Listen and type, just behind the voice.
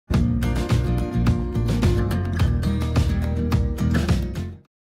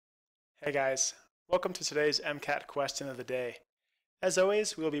Hey guys, welcome to today's MCAT question of the day. As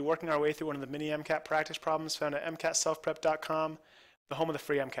always, we will be working our way through one of the mini MCAT practice problems found at MCATselfprep.com, the home of the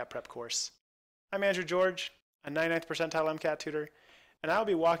free MCAT prep course. I'm Andrew George, a 99th percentile MCAT tutor, and I will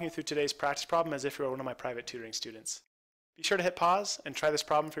be walking you through today's practice problem as if you were one of my private tutoring students. Be sure to hit pause and try this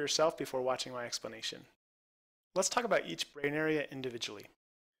problem for yourself before watching my explanation. Let's talk about each brain area individually.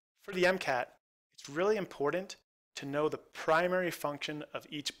 For the MCAT, it's really important to know the primary function of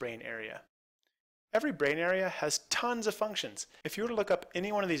each brain area. Every brain area has tons of functions. If you were to look up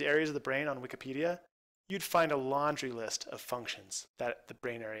any one of these areas of the brain on Wikipedia, you'd find a laundry list of functions that the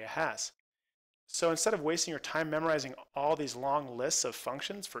brain area has. So instead of wasting your time memorizing all these long lists of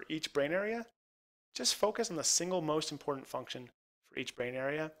functions for each brain area, just focus on the single most important function for each brain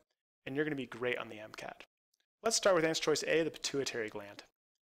area, and you're going to be great on the MCAT. Let's start with answer choice A, the pituitary gland.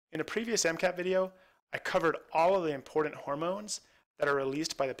 In a previous MCAT video, I covered all of the important hormones that are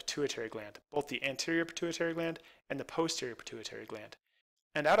released by the pituitary gland, both the anterior pituitary gland and the posterior pituitary gland.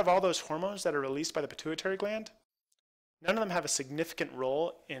 And out of all those hormones that are released by the pituitary gland, none of them have a significant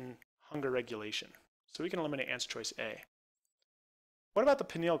role in hunger regulation. So we can eliminate answer choice A. What about the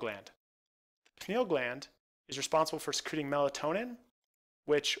pineal gland? The pineal gland is responsible for secreting melatonin,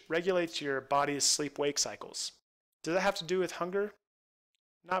 which regulates your body's sleep-wake cycles. Does that have to do with hunger?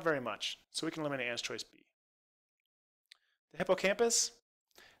 Not very much, so we can eliminate answer choice B. The hippocampus,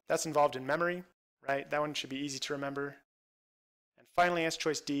 that's involved in memory, right? That one should be easy to remember. And finally, answer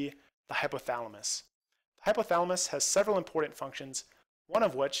choice D, the hypothalamus. The hypothalamus has several important functions, one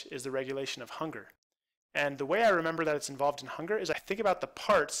of which is the regulation of hunger. And the way I remember that it's involved in hunger is I think about the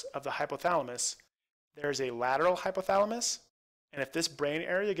parts of the hypothalamus. There's a lateral hypothalamus, and if this brain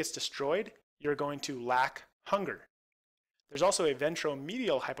area gets destroyed, you're going to lack hunger. There's also a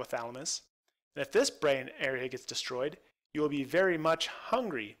ventromedial hypothalamus, and if this brain area gets destroyed, you will be very much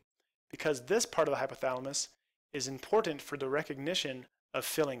hungry because this part of the hypothalamus is important for the recognition of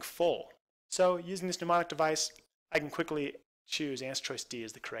feeling full. So using this mnemonic device, I can quickly choose answer choice D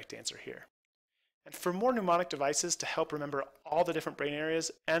as the correct answer here. And for more mnemonic devices to help remember all the different brain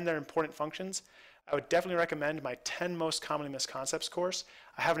areas and their important functions, I would definitely recommend my 10 most commonly missed concepts course.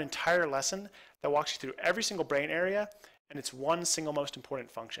 I have an entire lesson that walks you through every single brain area and its one single most important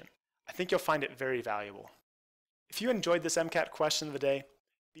function. I think you'll find it very valuable. If you enjoyed this MCAT question of the day,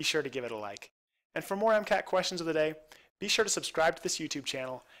 be sure to give it a like. And for more MCAT questions of the day, be sure to subscribe to this YouTube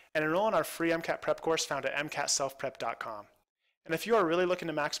channel and enroll in our free MCAT prep course found at MCATselfprep.com. And if you are really looking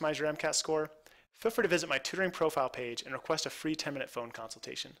to maximize your MCAT score, feel free to visit my tutoring profile page and request a free 10-minute phone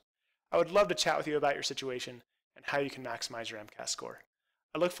consultation. I would love to chat with you about your situation and how you can maximize your MCAT score.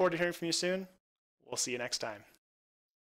 I look forward to hearing from you soon. We'll see you next time.